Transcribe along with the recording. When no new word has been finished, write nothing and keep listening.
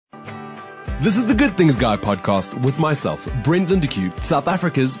This is the Good Things Guy podcast with myself, Brent Lindeque, South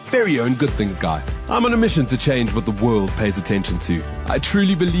Africa's very own Good Things Guy. I'm on a mission to change what the world pays attention to. I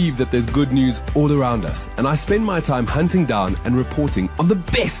truly believe that there's good news all around us, and I spend my time hunting down and reporting on the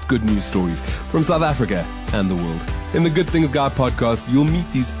best good news stories from South Africa and the world. In the Good Things Guy podcast, you'll meet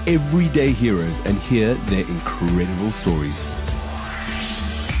these everyday heroes and hear their incredible stories.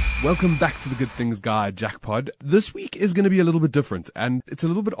 Welcome back to the Good Things Guy Jackpod. This week is going to be a little bit different, and it's a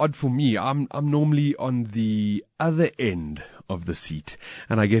little bit odd for me. I'm normally on the other end of the seat,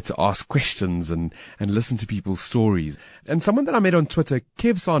 and I get to ask questions and listen to people's stories. And someone that I met on Twitter,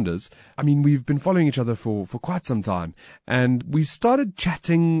 Kev Sanders, we've been following each other for quite some time, and we started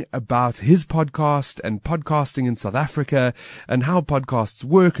chatting about his podcast and podcasting in South Africa and how podcasts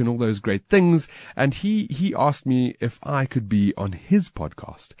work and all those great things. And he asked me if I could be on his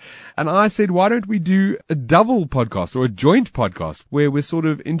podcast. And I said, why don't we do a double podcast or a joint podcast where we're sort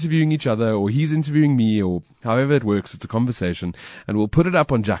of interviewing each other, or he's interviewing me, or however it works. It's a conversation, and we'll put it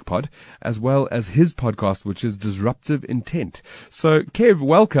up on Jackpod as well as his podcast, which is Disruptive Intent. So, Kev,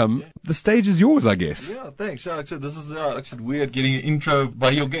 welcome. Yeah. The stage is yours, I guess. Yeah, thanks. Like I said, this is actually weird getting an intro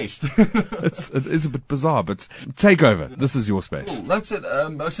by your guest. It is a bit bizarre, but take over. This is your space. Cool. Like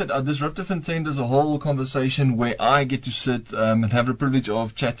I said, Disruptive Intent is a whole conversation where I get to sit and have the privilege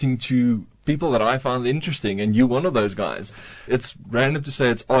of chatting to people that I find interesting, and you're one of those guys. It's random to say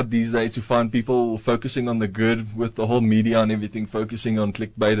it's odd these days to find people focusing on the good with the whole media and everything, focusing on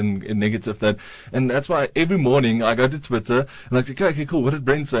clickbait and negative and that's why every morning I go to Twitter and okay, cool, what did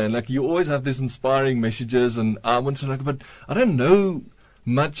Brent say? And you always have these inspiring messages, and I want to but I don't know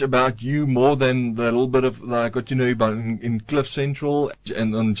much about you more than the little bit of that I got to know about in Cliff Central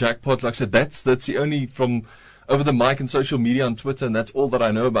and on Jackpot. Like I said, that's the only from over the mic and social media on Twitter, and that's all that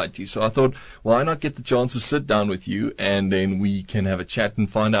I know about you. So I thought, why not get the chance to sit down with you, and then we can have a chat and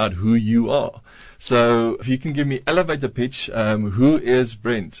find out who you are. So if you can give me elevator pitch, who is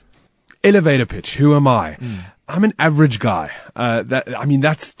Brent? Elevator pitch, who am I? I'm an average guy.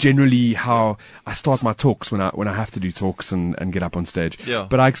 That's generally how I start my talks when I have to do talks and get up on stage. Yeah.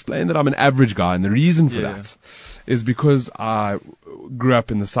 But I explain that I'm an average guy, and the reason for that is because I grew up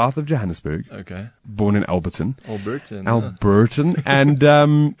in the south of Johannesburg. Okay. Born in Alberton. Alberton. And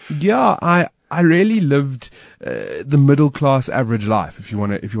I really lived the middle class average life, if you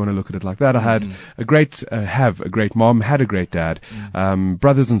want to look at it like that. I had a great mom, had a great dad,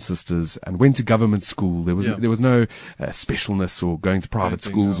 brothers and sisters, and went to government school. There was no specialness or going to private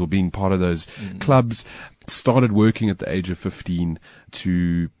schools or being part of those clubs. Started working at the age of 15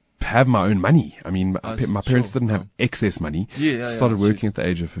 to have my own money. My parents didn't have excess money. Started working at the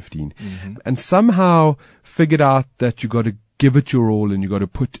age of 15, and somehow figured out that you got to give it your all, and you got to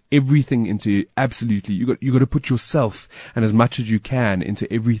put everything into absolutely. You got to put yourself and as much as you can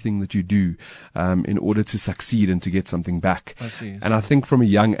into everything that you do, in order to succeed and to get something back. I see. And I think from a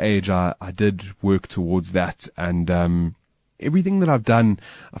young age, I did work towards that, and everything that I've done,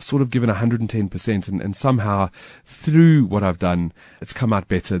 I've sort of given 110%, and somehow through what I've done, it's come out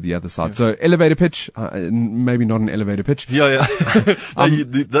better the other side. So elevator pitch, maybe not an elevator pitch. Yeah.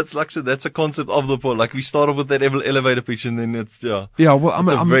 That's like I said, that's a concept of the pod. Like we started with that elevator pitch, and then it's Well, I'm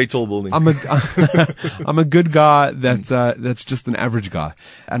a very tall building. I'm a good guy that's just an average guy,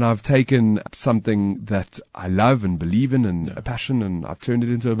 and I've taken something that I love and believe in and a passion, and I've turned it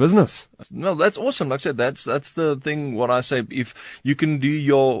into a business. No, that's awesome. Like I said, that's the thing. What I say, if you can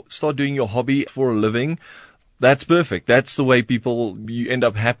start doing your hobby for a living, that's perfect. That's the way you end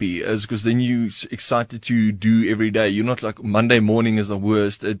up happy, is because then you excited to do every day. You're not like Monday morning is the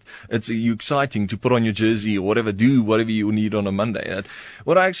worst. It's you exciting to put on your jersey or whatever, do whatever you need on a Monday.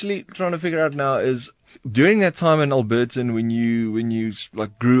 What I actually trying to figure out now is, during that time in Alberton, when you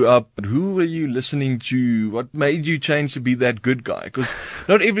grew up, who were you listening to? What made you change to be that good guy? Because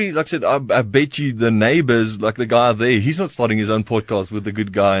not every, like I said, I bet you the neighbors, like the guy there, he's not starting his own podcast with the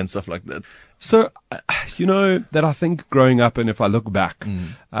good guy and stuff like that. So, that I think growing up, and if I look back,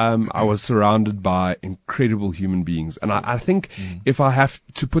 I was surrounded by incredible human beings. And I think if I have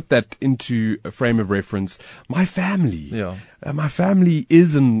to put that into a frame of reference, my family, my family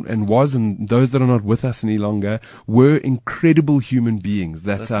is and was, and those that are not with us any longer, were incredible human beings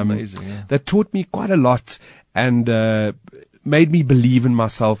that, That's amazing, that taught me quite a lot, and, made me believe in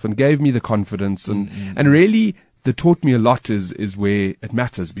myself and gave me the confidence and really that taught me a lot is where it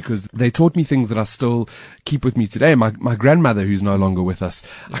matters, because they taught me things that I still keep with me today. My grandmother, who's no longer with us,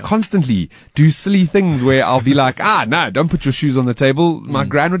 I constantly do silly things where I'll be like, no, don't put your shoes on the table. My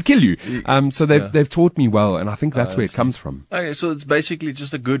gran would kill you. So they've taught me well, and I think that's where it comes from. Okay, so it's basically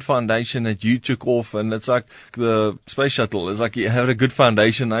just a good foundation that you took off, and it's like the space shuttle. It's like you had a good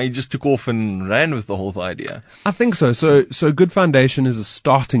foundation, now you just took off and ran with the whole idea. I think so. So good foundation is a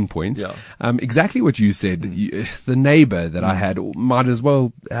starting point. Yeah. Exactly what you said. The neighbor that I had might as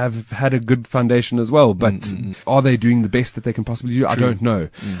well have had a good foundation as well, but are they doing the best that they can possibly do? I don't know.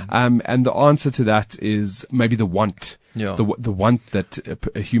 And the answer to that is maybe the want. Yeah. The want that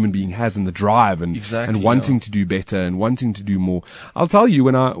a human being has, and the drive, and wanting to do better and wanting to do more. I'll tell you,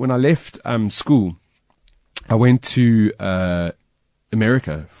 when I left school, I went to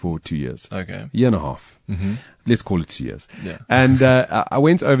America for 2 years. Okay. Year and a half. Let's call it 2 years. Yeah. And I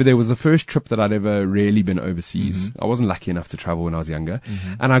went over there. It was the first trip that I'd ever really been overseas. I wasn't lucky enough to travel when I was younger.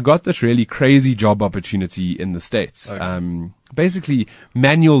 And I got this really crazy job opportunity in the States. Okay. Basically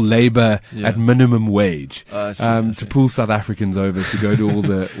manual labor at minimum wage, I see. to pull South Africans over to go do all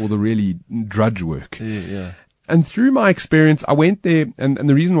the really drudge work. Yeah. And through my experience, I went there, and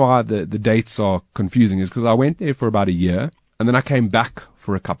the reason why the dates are confusing is because I went there for about a year, and then I came back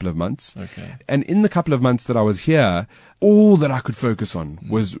for a couple of months. Okay. And in the couple of months that I was here, all that I could focus on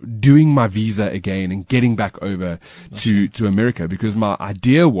was doing my visa again and getting back over to America, because my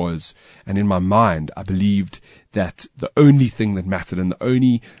idea was, and in my mind, I believed that the only thing that mattered and the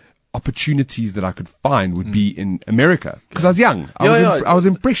only opportunities that I could find would be in America, because I was young. I was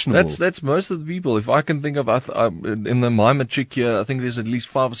impressionable. That's most of the people. If I can think of, in my matric here, I think there's at least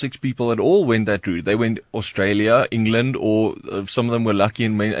 5 or 6 people that all went that route. They went Australia, England, or some of them were lucky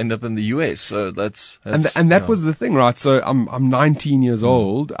and may end up in the US. So that's that was the thing, right? So I'm 19 years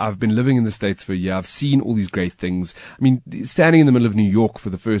old. I've been living in the States for a year. I've seen all these great things. I mean, standing in the middle of New York for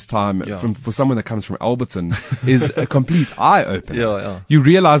the first time for someone that comes from Alberton is a complete eye opener. Yeah. You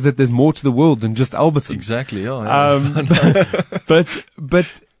realize that there's more to the world than just Alberton. Exactly. But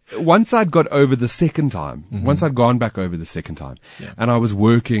once I'd got over the second time, once I'd gone back over the second time, and I was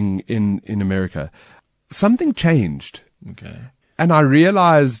working in America, something changed. Okay. And I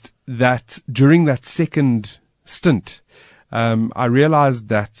realized that during that second stint, I realized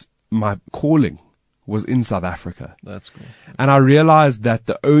that my calling was in South Africa. That's cool. And I realized that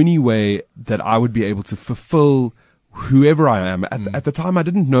the only way that I would be able to fulfill whoever I am. At the time, I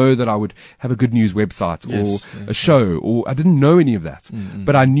didn't know that I would have a good news website or a show, or I didn't know any of that.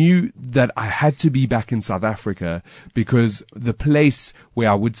 But I knew that I had to be back in South Africa, because the place where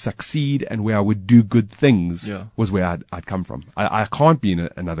I would succeed and where I would do good things was where I'd come from. I can't be in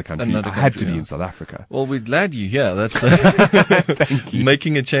another country. I had to be in South Africa. Well, we're glad you're here. That's Thank you.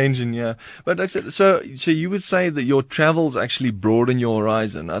 Making a change in here. But like I said, so you would say that your travels actually broaden your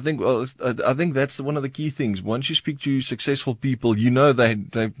horizon. I think that's one of the key things. Once you speak to successful people, you know they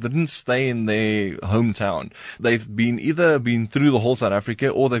didn't stay in their hometown. They've either been through the whole South Africa,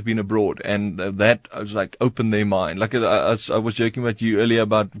 or they've been abroad, and that was like opened their mind. Like I was joking about you earlier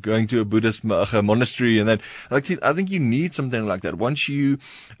about going to a Buddhist monastery, and that I think you need something like that. Once you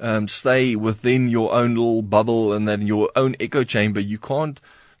stay within your own little bubble and then your own echo chamber, you can't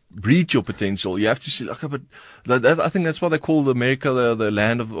reach your potential. You have to see, I think that's why they call America the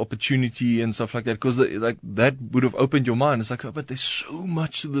land of opportunity and stuff like that, because that would have opened your mind. It's like, but there's so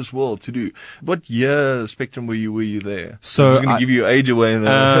much to this world to do. What year spectrum were you there? So I'm just going to give you age away.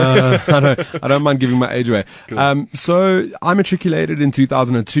 I don't mind giving my age away. Cool. So I matriculated in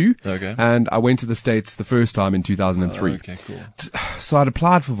 2002. Okay. And I went to the States the first time in 2003. Okay, cool. So I'd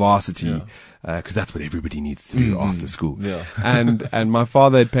applied for varsity. Yeah. Because that's what everybody needs to do after school. Yeah. And my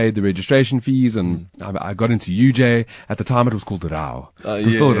father had paid the registration fees, and I got into UJ. At the time, it was called Rao. It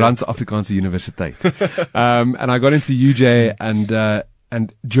was still Randse Afrikaanse Universiteit. And I got into UJ,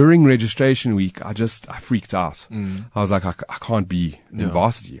 and during registration week, I freaked out. I was like, I can't be in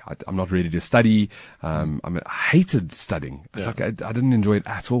varsity. I'm not ready to study. I hated studying. Yeah. Like, I didn't enjoy it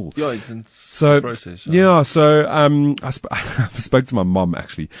at all. Yeah, it's so the process. I spoke to my mom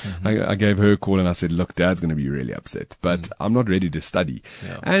actually. I gave her a call and I said, look, Dad's going to be really upset, but I'm not ready to study.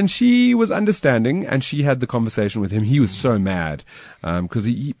 Yeah. And she was understanding, and she had the conversation with him. He was so mad. Cause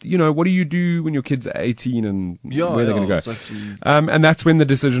he, what do you do when your kids are 18 and where they're going to go? And that's when the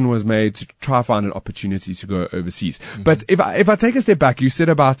decision was made to try find an opportunity to go overseas. But if I take a step back, you said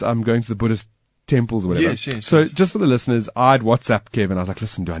about, going to the Buddhist temples or whatever. Yes. So just for the listeners, I'd WhatsApp Kev and I was like,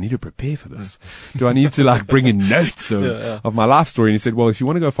 listen, do I need to prepare for this? Do I need to bring in notes of my life story? And he said, well, if you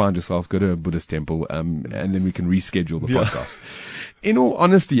want to go find yourself, go to a Buddhist temple, and then we can reschedule the podcast. In all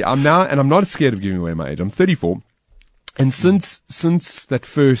honesty, I'm not scared of giving away my age. I'm 34. And since that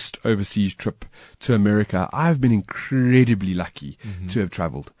first overseas trip to America, I've been incredibly lucky to have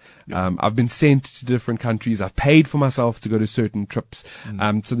traveled. I've been sent to different countries. I've paid for myself to go to certain trips.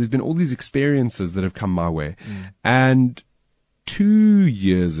 So there's been all these experiences that have come my way. And 2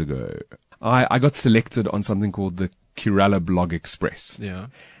 years ago, I got selected on something called the Kerala Blog Express. Yeah.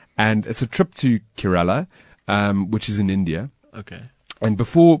 And it's a trip to Kerala, which is in India. Okay. And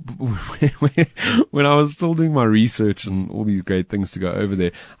before, when I was still doing my research and all these great things to go over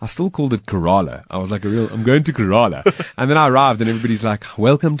there, I still called it Kerala. I was like, I'm going to Kerala. And then I arrived and everybody's like,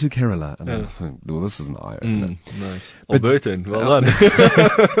 welcome to Kerala. And I thought, well, this is an eye-opener. Nice. Albertan, well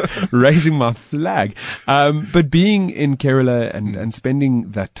done. Raising my flag. But being in Kerala and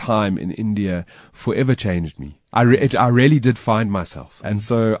spending that time in India forever changed me. I really did find myself. And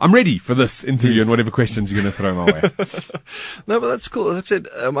so I'm ready for this interview and whatever questions you're going to throw my way. No, but that's cool. As I said,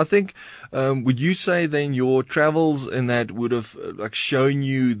 I think, would you say then your travels in that would have like shown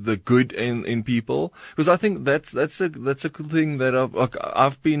you the good in people? Because I think that's a cool thing that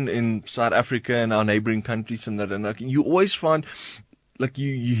I've been in South Africa and our neighboring countries and that, and like you always find like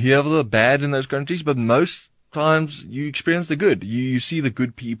you hear the bad in those countries, but most times you experience the good. You see the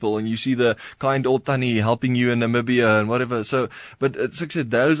good people and you see the kind old Tanny helping you in Namibia and whatever. So, but it's like I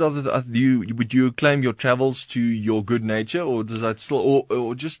said, those are would you claim your travels to your good nature, or does that still,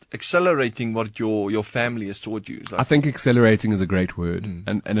 or just accelerating what your family has taught you? I think accelerating is a great word.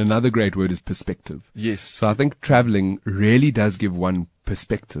 And another great word is perspective. Yes. So I think traveling really does give one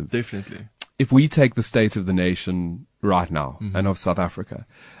perspective. Definitely. If we take the state of the nation right now and of South Africa,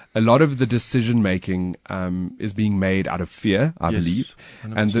 a lot of the decision making is being made out of fear, I believe,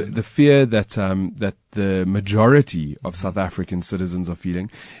 100%. And the fear that the majority of South African citizens are feeling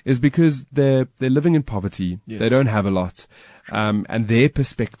is because they're living in poverty. Yes. They don't have a lot, and their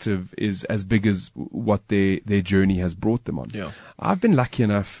perspective is as big as what their journey has brought them on. Yeah. I've been lucky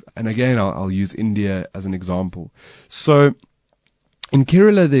enough, and again I'll use India as an example. So in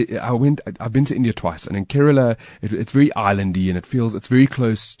Kerala, I've been to India twice, and in Kerala, it's very islandy, and it's very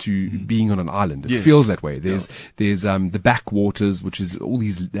close to being on an island. It feels that way. There's the backwaters, which is all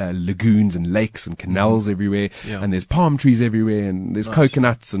these lagoons and lakes and canals everywhere, and there's palm trees everywhere, and there's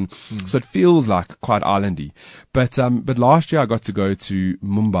coconuts, and so it feels like quite islandy. But last year I got to go to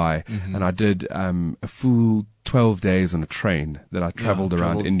Mumbai, and I did a full 12 days on a train that I traveled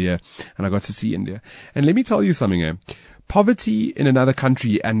around India, and I got to see India. And let me tell you something here. Poverty in another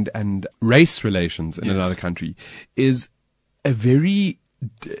country and race relations in another country is a very,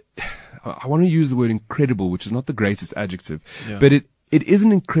 I want to use the word incredible, which is not the greatest adjective, but it is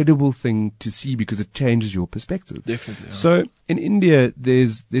an incredible thing to see because it changes your perspective. Definitely. Yeah. So in India,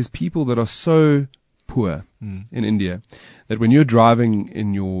 there's people that are so poor in India that when you're driving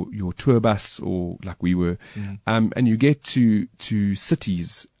in your tour bus, or like we were, and you get to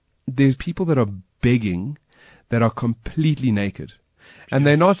cities, there's people that are begging, that are completely naked. And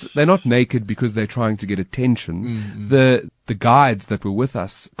they're not naked because they're trying to get attention. The guides that were with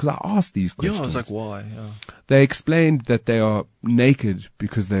us, because I asked these questions. Yeah, I was like, why? Yeah. They explained that they are naked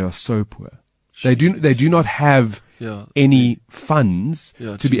because they are so poor. They do not have any funds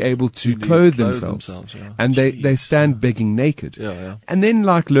to be able to clothe themselves. And they stand begging naked. And then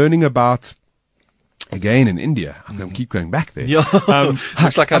like learning about, again in India, I'm going to keep going back there.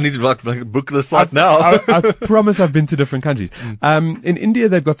 Looks like I need to book the flight now. I promise I've been to different countries. In India,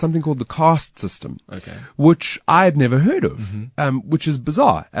 they've got something called the caste system, which I had never heard of, which is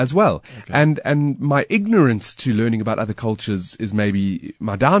bizarre as well. And my ignorance to learning about other cultures is maybe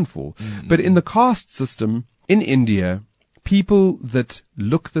my downfall. But in the caste system in India, people that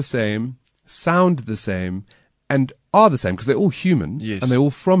look the same, sound the same, and are the same, because they're all human, and they're all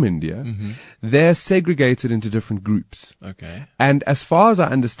from India, they're segregated into different groups. And as far as I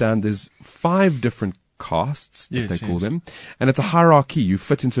understand, there's 5 different castes that they call them, and it's a hierarchy. You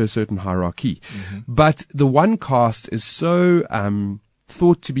fit into a certain hierarchy. But the one caste is so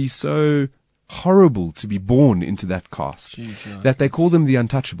thought to be so horrible to be born into that caste that they call them the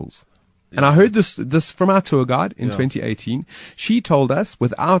untouchables. And I heard this from our tour guide in 2018. She told us,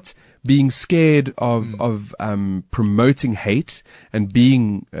 without being scared of promoting hate and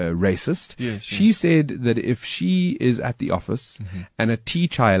being racist, she said that if she is at the office and a tea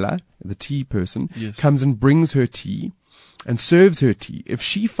chila, the tea person, comes and brings her tea and serves her tea, if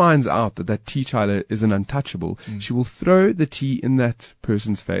she finds out that tea chila is an untouchable, she will throw the tea in that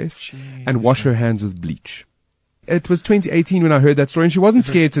person's face and wash her hands with bleach. it was 2018 when I heard that story, and she wasn't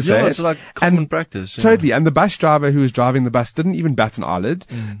scared to say it. It's like common practice. Yeah. Totally. And the bus driver who was driving the bus didn't even bat an eyelid.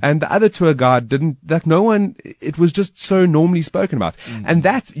 And the other tour guide didn't, like no one, it was just so normally spoken about. And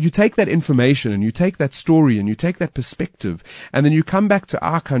that, you take that information and you take that story and you take that perspective, and then you come back to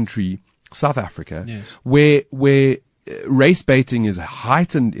our country, South Africa, where race baiting is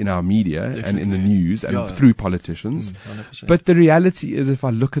heightened in our media and in the news and through politicians. 100%. But the reality is, if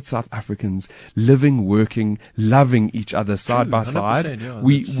I look at South Africans living, working, loving each other side by side,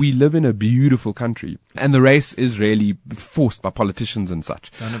 we live in a beautiful country. And the race is really forced by politicians and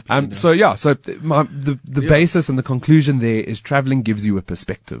such. So the basis and the conclusion there is traveling gives you a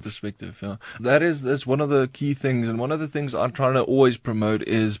perspective. That's one of the key things, and one of the things I'm trying to always promote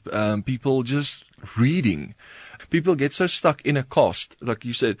is people just reading. People get so stuck in a caste, like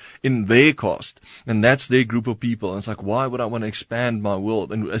you said, in their caste, and that's their group of people. And it's like, why would I want to expand my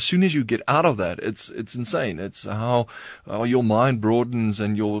world? And as soon as you get out of that, it's insane. It's how your mind broadens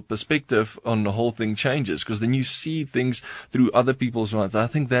and your perspective on the whole thing changes, because then you see things through other people's eyes. I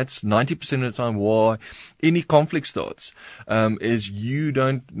think that's 90% of the time why any conflict starts, is you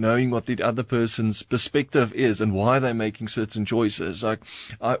don't knowing what the other person's perspective is and why they're making certain choices. Like,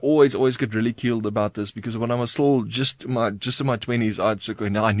 I always get ridiculed about this, because when I was still just in my 20s, I'd say,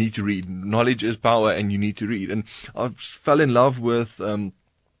 now I need to read. Knowledge is power, and you need to read. And I fell in love with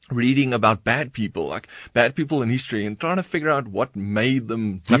reading about bad people in history, and trying to figure out what made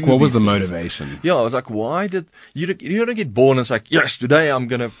them do what was the things. Motivation? Yeah, I was like, why did you don't get born and it's like, yes, today I'm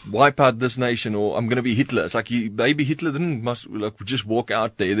going to wipe out this nation, or I'm going to be Hitler. It's like, maybe Hitler didn't just walk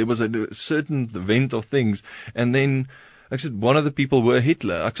out there. There was a certain event of things, and then actually, one of the people were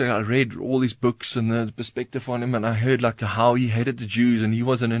Hitler. Actually, I read all these books and the perspective on him, and I heard like how he hated the Jews, and he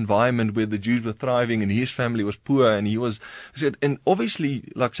was in an environment where the Jews were thriving and his family was poor, and he was, and obviously,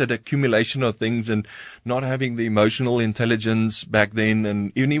 like I said, accumulation of things and not having the emotional intelligence back then,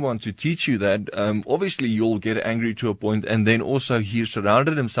 and anyone to teach you that, obviously you'll get angry to a point, and then also he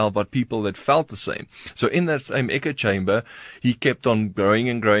surrounded himself by people that felt the same. So in that same echo chamber, he kept on growing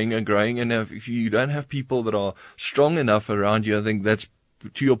and growing and growing, and if you don't have people that are strong enough around you, I think that's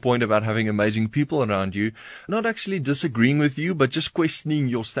to your point about having amazing people around you, not actually disagreeing with you, but just questioning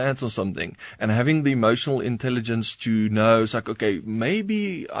your stance on something and having the emotional intelligence to know, it's like, okay,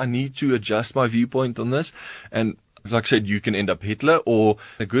 maybe I need to adjust my viewpoint on this. And like I said, you can end up Hitler, or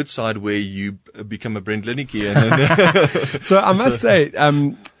the good side where you become a Brent Lindeque. So I must say,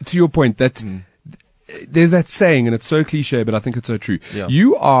 to your point, that there's that saying, and it's so cliche, but I think it's so true. Yeah.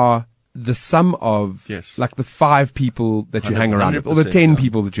 You are the sum of like the 5 people that you hang around with, or the 10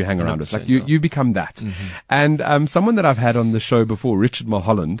 people that you hang around with. Like you become that. And someone that I've had on the show before, Richard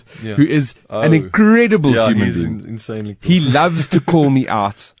Mulholland, who is an incredible human being. Insanely cool. He loves to call me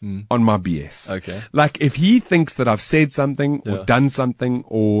out on my BS. Okay. Like if he thinks that I've said something or done something,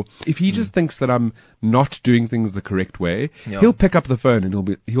 or if he just thinks that I'm not doing things the correct way, he'll pick up the phone and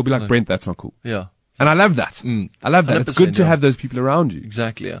he'll be like, Brent, that's not cool. Yeah. And I love that. I love that. It's good to have those people around you.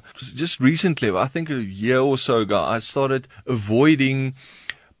 Exactly. Yeah. Just recently, I think a year or so ago, I started avoiding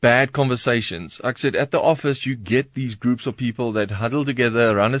bad conversations. Like I said, at the office, you get these groups of people that huddle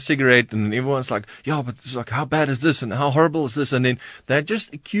together around a cigarette, and everyone's like, yeah, but it's like, how bad is this? And how horrible is this? And then that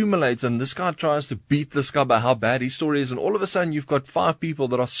just accumulates, and this guy tries to beat this guy by how bad his story is. And all of a sudden, you've got 5 people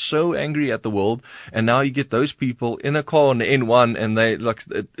that are so angry at the world. And now you get those people in a car on the N1, and they like,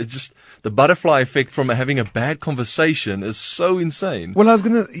 it's just the butterfly effect from having a bad conversation is so insane. Well, I was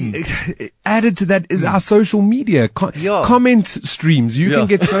going to added to that is our social media comment streams. You can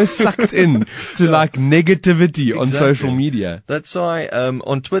get so sucked in to like negativity on social media. That's why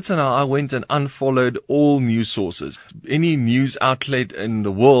on Twitter now I went and unfollowed all news sources. Any news outlet in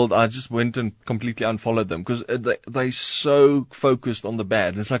the world, I just went and completely unfollowed them, because they're so focused on the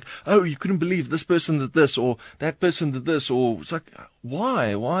bad. And it's like, oh, you couldn't believe this person did this, or that person did this, or it's like,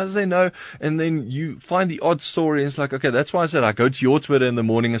 why? Why does they know? And then you find the odd story, and it's like, okay, that's why I said I go to your Twitter in the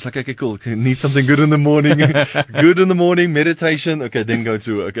morning. It's like, okay, cool. Need something good in the morning. Good in the morning, meditation. Okay, then go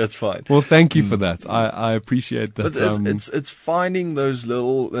to work. That's fine. Well, thank you for that. I appreciate that. But it's finding those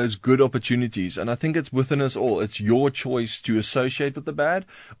good opportunities, and I think it's within us all. It's your choice to associate with the bad,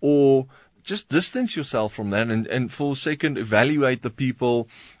 or just distance yourself from that, and for a second evaluate the people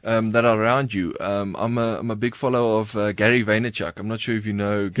that are around you. I'm a big follower of Gary Vaynerchuk. I'm not sure if you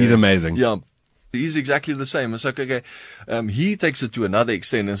know Gary. He's amazing. Yeah. He's exactly the same. It's like, okay, he takes it to another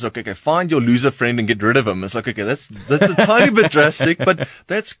extent. It's like, okay, find your loser friend and get rid of him. It's like, okay, that's a tiny bit drastic, but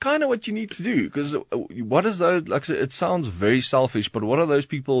that's kind of what you need to do. Because what is those, like, it sounds very selfish, but what are those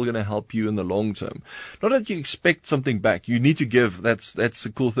people going to help you in the long term? Not that you expect something back. You need to give. That's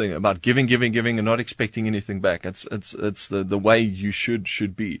the cool thing about giving, and not expecting anything back. It's the way you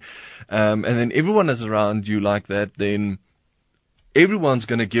should be. And then everyone is around you like that, then everyone's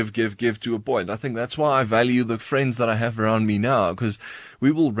going to give to a point. I think that's why I value the friends that I have around me now, because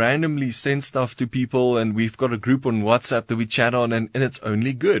we will randomly send stuff to people, and we've got a group on WhatsApp that we chat on, and it's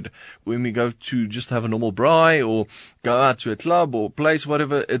only good. When we go to just have a normal braai or go out to a club or place,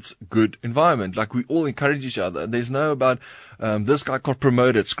 whatever, it's good environment. Like, we all encourage each other. There's no about, this guy got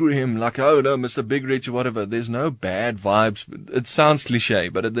promoted, screw him, like, oh no, Mr. Big Rich or whatever. There's no bad vibes. It sounds cliche,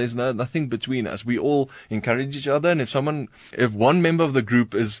 but there's nothing between us. We all encourage each other, and if one member of the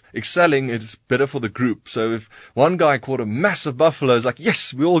group is excelling, it's better for the group. So if one guy caught a massive buffalo, it's like,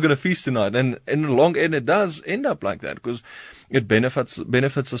 yes, we're all going to feast tonight. And in the long end, it does end up like that, because it benefits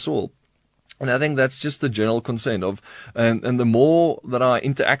us all. And I think that's just the general consent of, and the more that I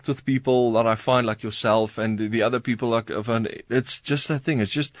interact with people that I find like yourself and the other people like, it's just that thing.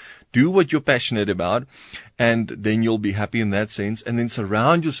 It's just do what you're passionate about, and then you'll be happy in that sense. And then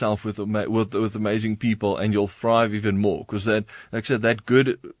surround yourself with amazing people, and you'll thrive even more. Because that, like I said, that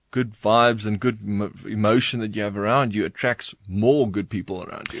good vibes and good emotion that you have around you attracts more good people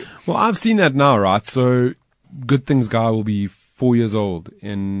around you. Well, I've seen that now, right? So, Good Things Guy will be 4 years old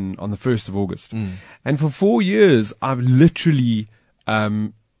on the 1st of August. And for 4 years, I've literally,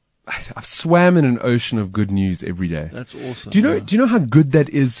 I've swam in an ocean of good news every day. That's awesome. Do you know how good that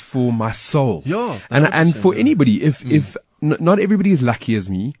is for my soul? Yeah. And for anybody, if not everybody is lucky as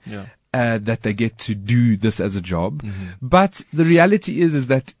me. Yeah. That they get to do this as a job. But the reality is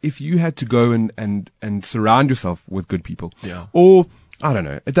that if you had to go and surround yourself with good people, or I don't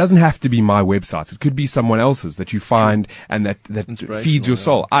know, it doesn't have to be my websites. It could be someone else's that you find and that feeds your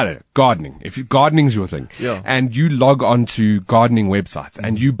soul. I don't know, gardening. If gardening's your thing, and you log on to gardening websites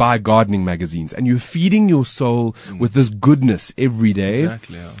and you buy gardening magazines and you're feeding your soul with this goodness every day,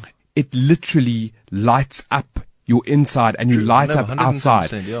 exactly, it literally lights up your inside, and you light up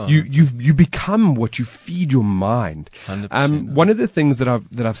outside. Yeah. You become what you feed your mind. 100%, one of the things that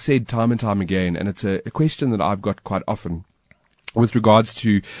I've said time and time again, and it's a question that I've got quite often, with regards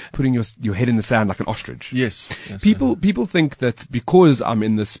to putting your head in the sand like an ostrich. Yes. People think that because I'm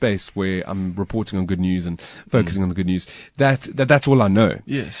in this space where I'm reporting on good news and focusing on the good news, that's all I know.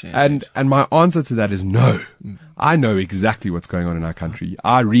 Yes. And my answer to that is no. I know exactly what's going on in our country.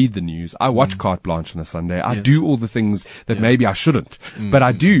 I read the news. I watch Carte Blanche on a Sunday. I do all the things that maybe I shouldn't, but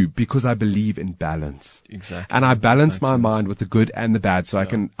I do because I believe in balance. Exactly. And I balance my mind with the good and the bad, so I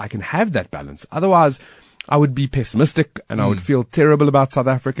can have that balance. Otherwise, I would be pessimistic and I would feel terrible about South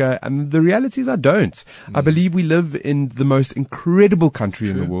Africa. And the reality is I don't. I believe we live in the most incredible country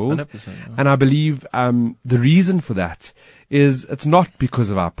in the world. 100%, And I believe the reason for that is it's not because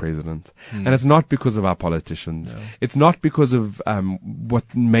of our president and it's not because of our politicians. It's not because of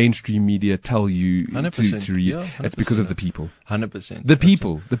what mainstream media tell you to read. It's because of the people. 100%.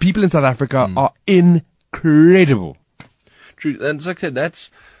 The people in South Africa are incredible. True. And it's like I said, that's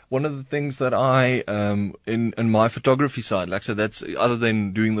one of the things that I, in my photography side, like I said, that's other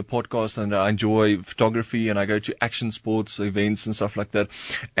than doing the podcast, and I enjoy photography and I go to action sports events and stuff like that.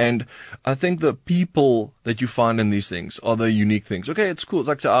 And I think the people that you find in these things are the unique things. Okay, it's cool.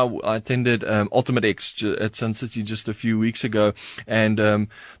 Like I attended, Ultimate X at Sun City just a few weeks ago, and,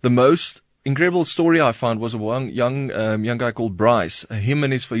 the most incredible story I found was a young guy called Bryce.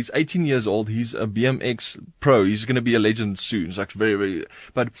 He's 18 years old. He's a BMX pro. He's going to be a legend soon. It's like very, very,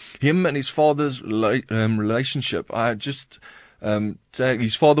 but him and his father's relationship,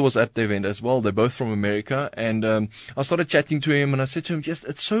 his father was at the event as well. They're both from America. And I started chatting to him and I said to him, yes,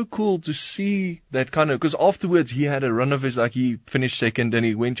 it's so cool to see that kind of, because afterwards he had a run of his, like he finished second and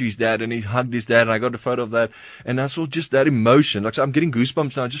he went to his dad and he hugged his dad and I got a photo of that. And I saw just that emotion. Like, so I'm getting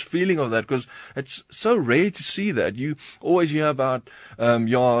goosebumps now, just feeling of that, because it's so rare to see that. You always hear about,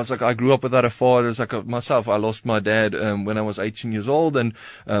 it's like I grew up without a father. It's like myself, I lost my dad when I was 18 years old. And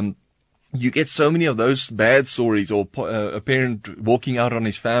you get so many of those bad stories, or a parent walking out on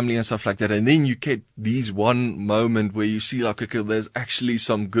his family and stuff like that. And then you get these one moment where you see like, okay, there's actually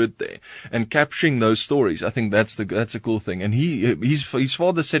some good there, and capturing those stories. I think that's a cool thing. And his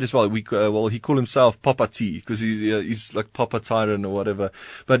father said as well, he called himself Papa T, because he's like Papa Tyrant or whatever,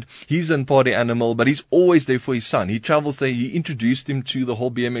 but he's a party animal, but he's always there for his son. He travels there. He introduced him to the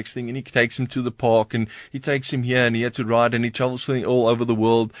whole BMX thing, and he takes him to the park, and he takes him here, and he had to ride, and he travels all over the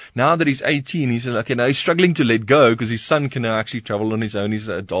world. Now that he's he's 18. He's like, you know, he's struggling to let go because his son can now actually travel on his own. He's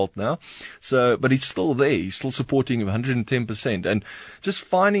an adult now. So, but he's still there. He's still supporting him 110%. And just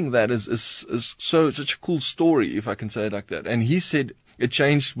finding that is such a cool story, if I can say it like that. And he said it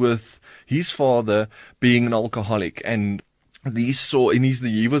changed with his father being an alcoholic, and he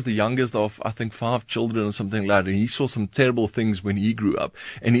was the youngest of, I think, 5 children or something like that. And he saw some terrible things when he grew up.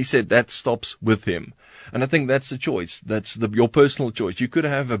 And he said that stops with him. And I think that's the choice. That's your personal choice. You could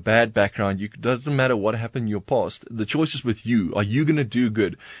have a bad background. Doesn't matter what happened in your past. The choice is with you. Are you going to do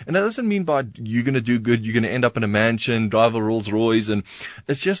good? And that doesn't mean by you're going to do good, you're going to end up in a mansion, drive a Rolls Royce. And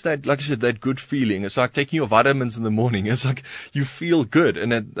it's just that, like I said, that good feeling. It's like taking your vitamins in the morning. It's like you feel good.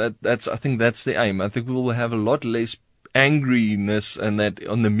 And I think that's the aim. I think we will have a lot less angriness and that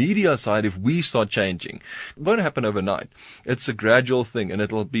on the media side if we start changing. It won't happen overnight. It's a gradual thing, and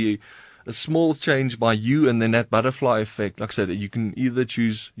it'll be a small change by you, and then that butterfly effect. Like I said, you can either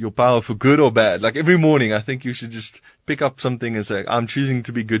choose your power for good or bad. Like every morning, I think you should just pick up something and say, I'm choosing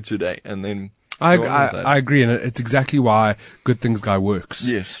to be good today, and then I agree, and it's exactly why Good Things Guy works.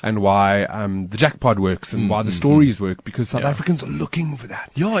 Yes. And why the Jackpod works, and why the stories work, because South Africans are looking for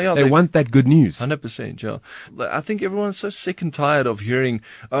that. Yeah. They want that good news. 100%, yeah. I think everyone's so sick and tired of hearing,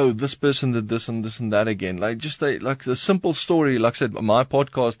 oh, this person did this and that again. Like a simple story, like I said, my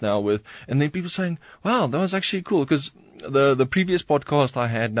podcast now and then people saying, wow, that was actually cool, because the previous podcast I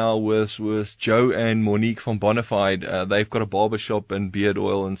had now was Joe and Monique from Bonafide. They've got a barbershop and beard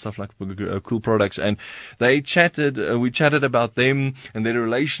oil and stuff like cool products. And we chatted about them and their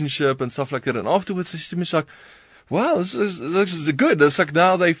relationship and stuff like that. And afterwards, they said to me, it's like, wow, this is good. It's like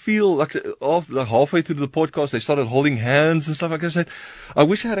now they feel like halfway through the podcast, they started holding hands and stuff like that. I said, I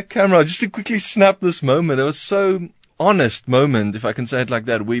wish I had a camera just to quickly snap this moment. It was so honest moment, if I can say it like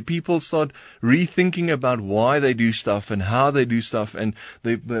that, where people start rethinking about why they do stuff and how they do stuff and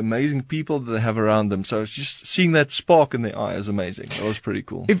the amazing people that they have around them. So it's just seeing that spark in their eye is amazing. That was pretty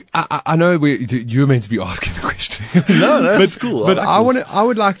cool. I know you were meant to be asking the questions. No, that's cool. But I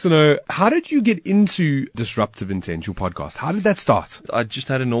would like to know, how did you get into Disruptive Intent, your podcast? How did that start? I just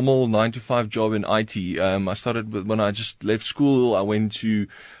had a normal 9-to-5 job in IT. I started when I just left school. I went to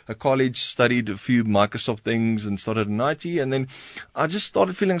a college, studied a few Microsoft things and started in IT, and then I just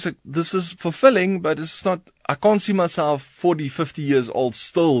started feeling like this is fulfilling, but it's not. I can't see myself 40, 50 years old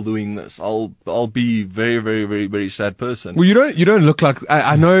still doing this. I'll be very, very, very, very sad person. Well, you don't look like,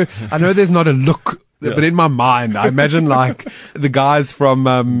 I know there's not a look, but in my mind, I imagine like the guys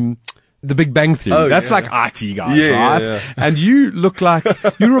from, The Big Bang Theory. That's like IT guys, right? Yeah. And you look like,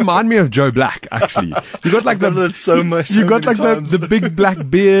 you remind me of Joe Black, actually. You got like the big black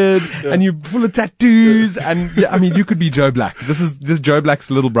beard, and you're full of tattoos, and I mean, you could be Joe Black. This is Joe Black's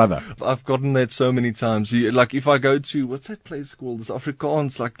little brother. I've gotten that so many times. Like if I go to, what's that place called? This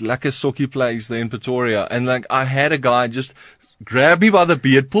Afrikaans, like Lekker Sokkie place there in Pretoria, and like I had a guy just grab me by the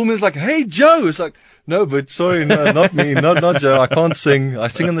beard, pull me, it's like, hey Joe! It's like, no, but sorry, no, not me, not Joe. I can't sing. I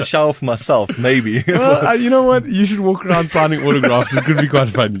sing in the shower for myself, maybe. Well, you know what? You should walk around signing autographs. It could be quite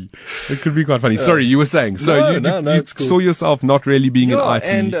funny. Sorry, you were saying. So you it's cool. Saw yourself not really being in IT.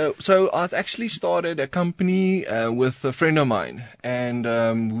 And so I actually started a company with a friend of mine,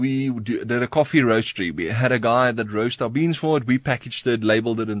 and we did a coffee roastery. We had a guy that roasted our beans for it. We packaged it,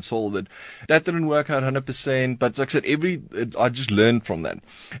 labeled it, and sold it. That didn't work out 100%, but like I said, I just learned from that.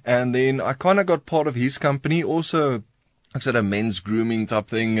 And then I kind of got part of his company also. Like I said, a men's grooming type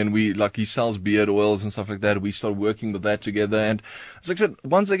thing, and he sells beard oils and stuff like that. We started working with that together. And as I said,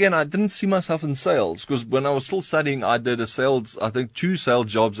 once again, I didn't see myself in sales, because when I was still studying, I did 2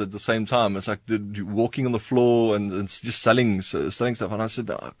 sales jobs at the same time. It's like walking on the floor and just selling stuff. And I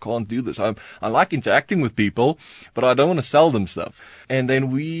said, I can't do this. I like interacting with people, but I don't want to sell them stuff. And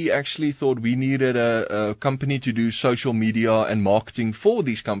then we actually thought we needed a company to do social media and marketing for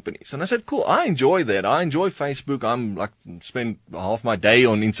these companies. And I said, cool, I enjoy that. I enjoy Facebook. I'm like, spend half my day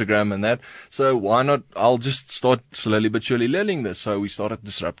on Instagram and that. So why not? I'll just start slowly but surely learning this. So we started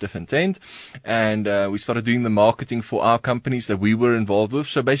Disruptive Intent, and we started doing the marketing for our companies that we were involved with.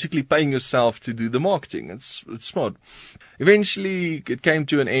 So basically paying yourself to do the marketing. It's smart. Eventually, it came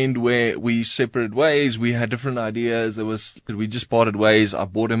to an end where we separated ways. We had different ideas. We just parted ways. I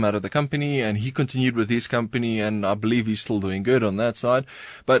bought him out of the company, and he continued with his company, and I believe he's still doing good on that side.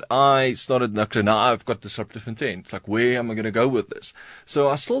 But I started, now I've got Disruptive Intent. Like, where am I going to go with this? So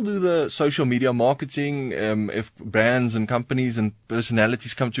I still do the social media marketing. If brands and companies and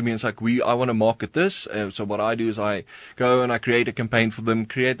personalities come to me and it's like, I want to market this. So what I do is I go and I create a campaign for them,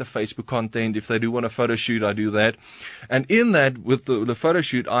 create the Facebook content. If they do want a photo shoot, I do that. And in that, with the photo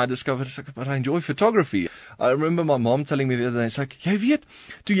shoot, I discovered, but I enjoy photography. I remember my mom telling me the other day, it's like, jy weet,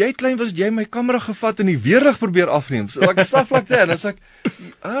 toe jy klein was, jy my camera gevat en die weerlig probeer afneem. So like stuff like that. And it's like,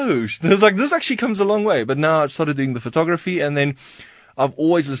 oh, it's like, this actually comes a long way. But now I started doing the photography, and then I've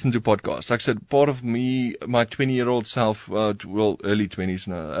always listened to podcasts. Like I said, part of me, my 20-year-old self, early 20s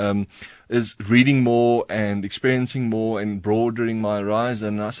now, is reading more and experiencing more and broadening my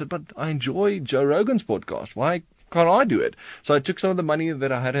horizon. And I said, but I enjoy Joe Rogan's podcast. Why can't I do it? So I took some of the money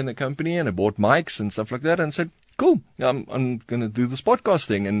that I had in the company and I bought mics and stuff like that and said, cool, I'm going to do this podcast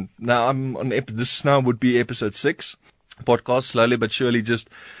thing. And now I'm on, this now would be episode 6. Podcast, slowly but surely, just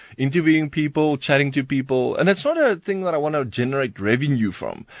interviewing people, chatting to people. And it's not a thing that I want to generate revenue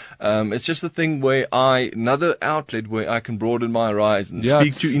from. It's just a thing where another outlet where I can broaden my horizon,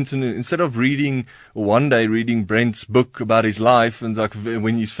 speak to internet, instead of one day reading Brent's book about his life, and like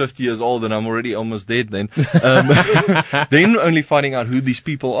when he's 50 years old and I'm already almost dead then, then only finding out who these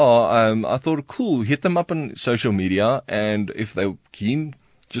people are. I thought, cool, hit them up on social media, and if they're keen,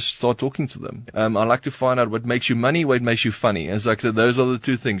 just start talking to them. I like to find out what makes you money, what makes you funny. As like I said, those are the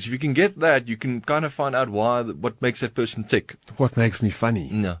two things. If you can get that, you can kind of find out what makes that person tick. What makes me funny?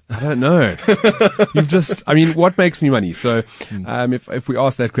 No. I don't know. What makes me money? So, if we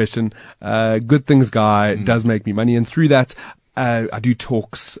ask that question, Good Things Guy does make me money. And through that, I do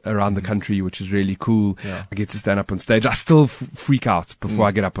talks around the country, which is really cool. Yeah. I get to stand up on stage. I still freak out before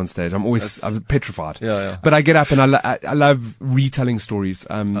I get up on stage. I'm petrified. Yeah. But I get up and I love retelling stories.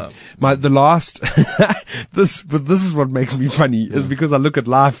 The last, this is what makes me funny, is because I look at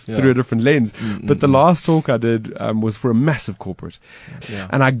life through a different lens. But the last talk I did, was for a massive corporate. Yeah.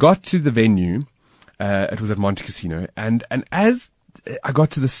 And I got to the venue, it was at Monte Casino, and as I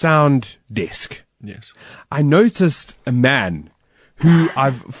got to the sound desk, yes, I noticed a man who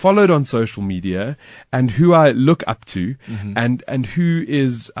I've followed on social media and who I look up to, and who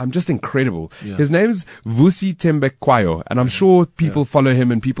is just incredible. Yeah. His name's Vusi Tembekwayo, and I'm sure people follow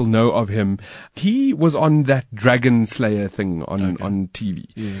him and people know of him. He was on that Dragon Slayer thing on TV,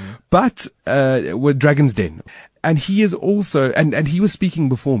 but with Dragon's Den, and he is also and he was speaking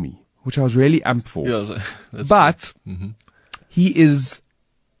before me, which I was really amped for. Yeah, but he is,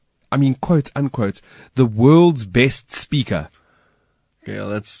 quote unquote, the world's best speaker. Yeah,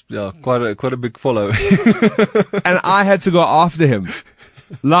 that's quite a big follow. And I had to go after him.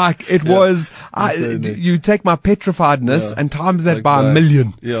 Like it was, you take my petrifiedness and times that by a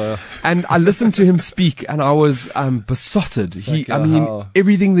million. Yeah. And I listened to him speak, and I was besotted.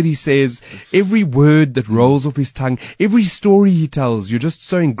 Everything that he says, every word that rolls off his tongue, every story he tells, you're just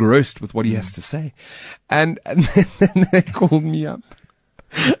so engrossed with what he has to say. And then they called me up.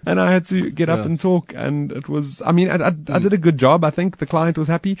 And I had to get up and talk, and it was, I did a good job. I think the client was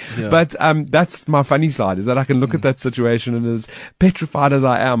happy, but that's my funny side, is that I can look at that situation, and as petrified as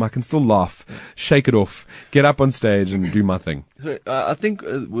I am, I can still laugh, shake it off, get up on stage and do my thing. So, I think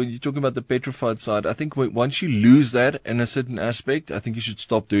when you're talking about the petrified side, I think once you lose that in a certain aspect, I think you should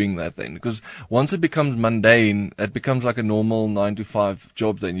stop doing that then. Because once it becomes mundane, it becomes like a normal 9-to-5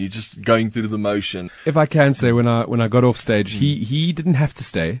 job then. You're just going through the motion. If I can say, when I got off stage, he didn't have to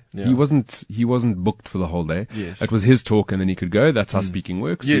stay. Yeah. He wasn't booked for the whole day. Yes. It was his talk and then he could go. That's how speaking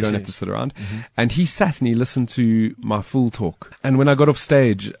works. Yes, you don't have to sit around. And he sat and he listened to my full talk. And when I got off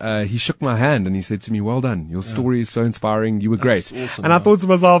stage, he shook my hand and he said to me, "Well done. Your story is so inspiring. You were great." Awesome, and I thought to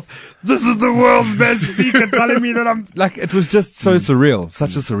myself, this is the world's best speaker telling me that I'm like, it was just so surreal,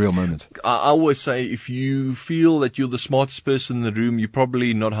 such a surreal moment. I always say, if you feel that you're the smartest person in the room, you're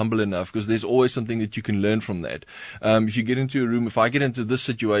probably not humble enough, because there's always something that you can learn from that. If you get into a room, if I get into this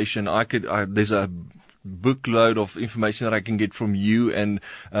situation, there's a bookload of information that I can get from you, and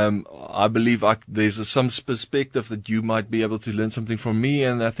I believe there's some perspective that you might be able to learn something from me,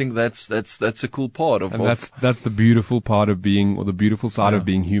 and I think that's a cool part of. And that's the beautiful part of being, or the beautiful side of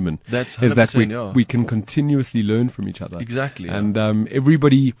being human. That's 100%, is that we can continuously learn from each other. Exactly. And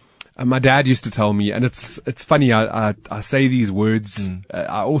everybody. My dad used to tell me, and it's funny, I say these words.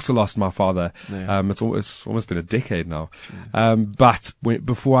 I also lost my father. Yeah. It's almost been a decade now. But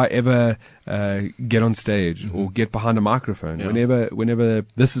before I ever get on stage or get behind a microphone, whenever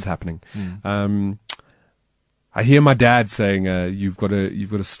this is happening, I hear my dad saying, "You've got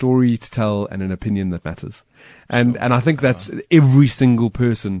a story to tell and an opinion that matters," and I think that's every single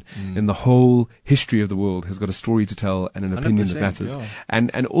person in the whole history of the world has got a story to tell and an opinion that matters,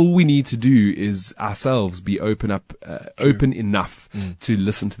 and all we need to do is ourselves be open enough to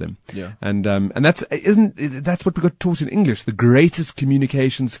listen to them, and that's what we got taught in English. The greatest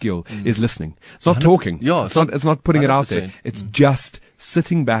communication skill is listening. It's not talking. Yeah, it's not putting 100%. It out there. It's just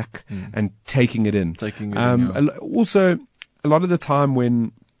sitting back and taking it in. Also, a lot of the time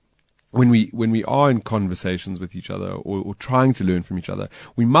when we are in conversations with each other or trying to learn from each other,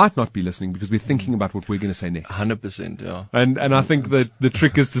 we might not be listening because we're thinking about what we're going to say next. 100%, yeah. And I think that the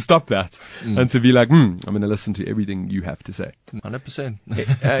trick is to stop that and to be like, I'm going to listen to everything you have to say. 100%.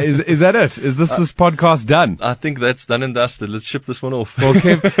 Is that it? Is this podcast done? I think that's done and dusted. Let's ship this one off. Well,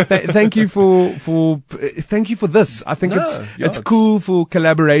 Kev, thank you for this. I think it's cool for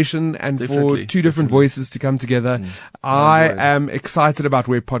collaboration and Definitely, for two different voices to come together. I am excited about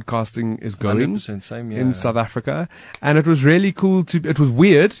where podcasting is going 100%, same, in South Africa, and it was really cool it was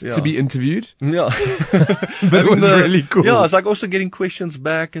weird to be interviewed. Yeah. But it was really cool. Yeah, it's like also getting questions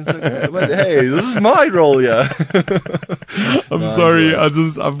back and it's like, hey, this is my role here. I'm sorry,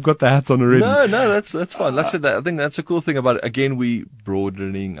 I've got the hats on already. No, that's fine. Like I said, I think that's a cool thing about it. Again, we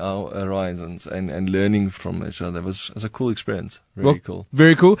broadening our horizons and learning from each other. It was a cool experience. Cool.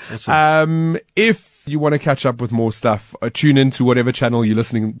 Very cool. Awesome. If you want to catch up with more stuff, tune into whatever channel you're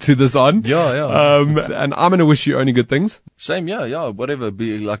listening to this on. Yeah. And I'm going to wish you only good things. Same, yeah, whatever.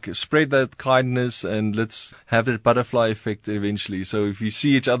 Be like, spread that kindness and let's have that butterfly effect eventually. So if you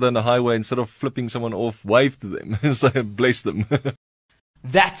see each other on the highway, instead of flipping someone off, wave to them. So bless them.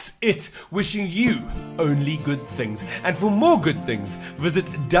 That's it. Wishing you only good things. And for more good things, visit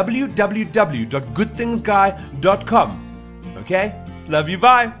www.goodthingsguy.com. Okay? Love you,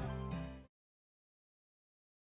 bye.